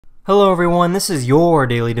Hello everyone, this is your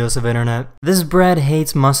Daily Dose of Internet. This bread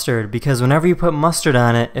hates mustard because whenever you put mustard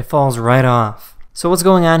on it, it falls right off. So what's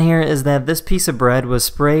going on here is that this piece of bread was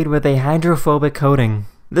sprayed with a hydrophobic coating.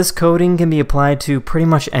 This coating can be applied to pretty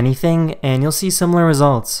much anything and you'll see similar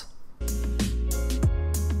results.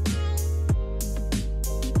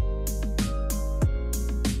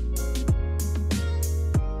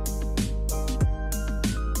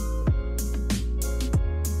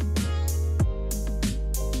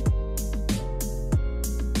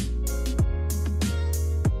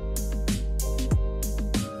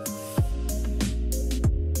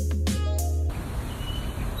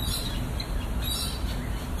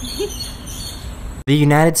 The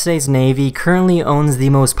United States Navy currently owns the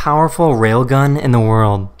most powerful railgun in the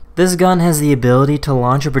world. This gun has the ability to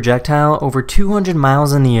launch a projectile over 200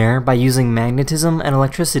 miles in the air by using magnetism and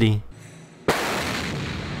electricity.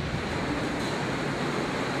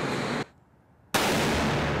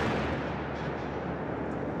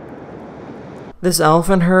 This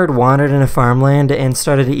elephant herd wandered into farmland and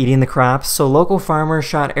started eating the crops, so local farmers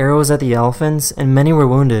shot arrows at the elephants and many were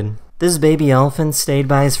wounded. This baby elephant stayed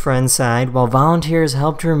by his friend's side while volunteers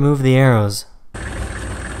helped remove the arrows.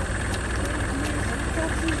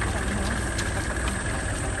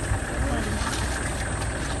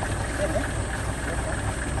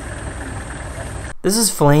 This is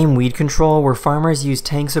flame weed control, where farmers use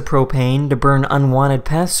tanks of propane to burn unwanted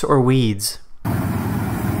pests or weeds.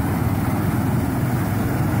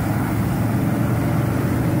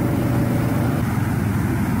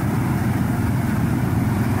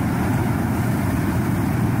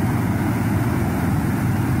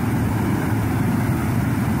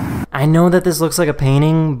 I know that this looks like a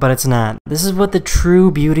painting, but it's not. This is what the true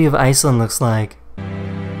beauty of Iceland looks like.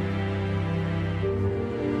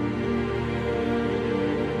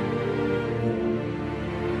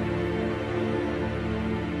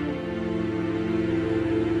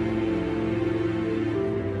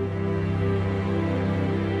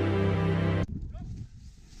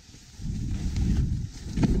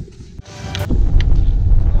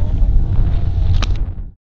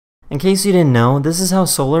 In case you didn't know, this is how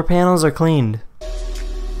solar panels are cleaned.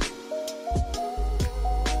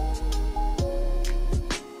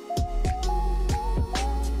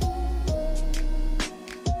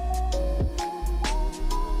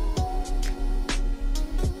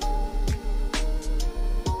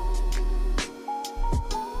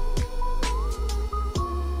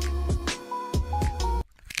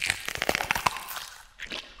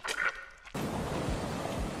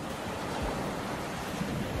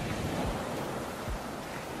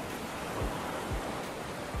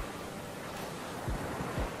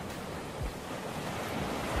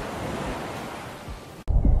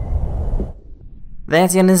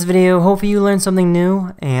 That's the end of this video. Hopefully you learned something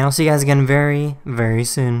new, and I'll see you guys again very, very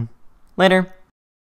soon. Later.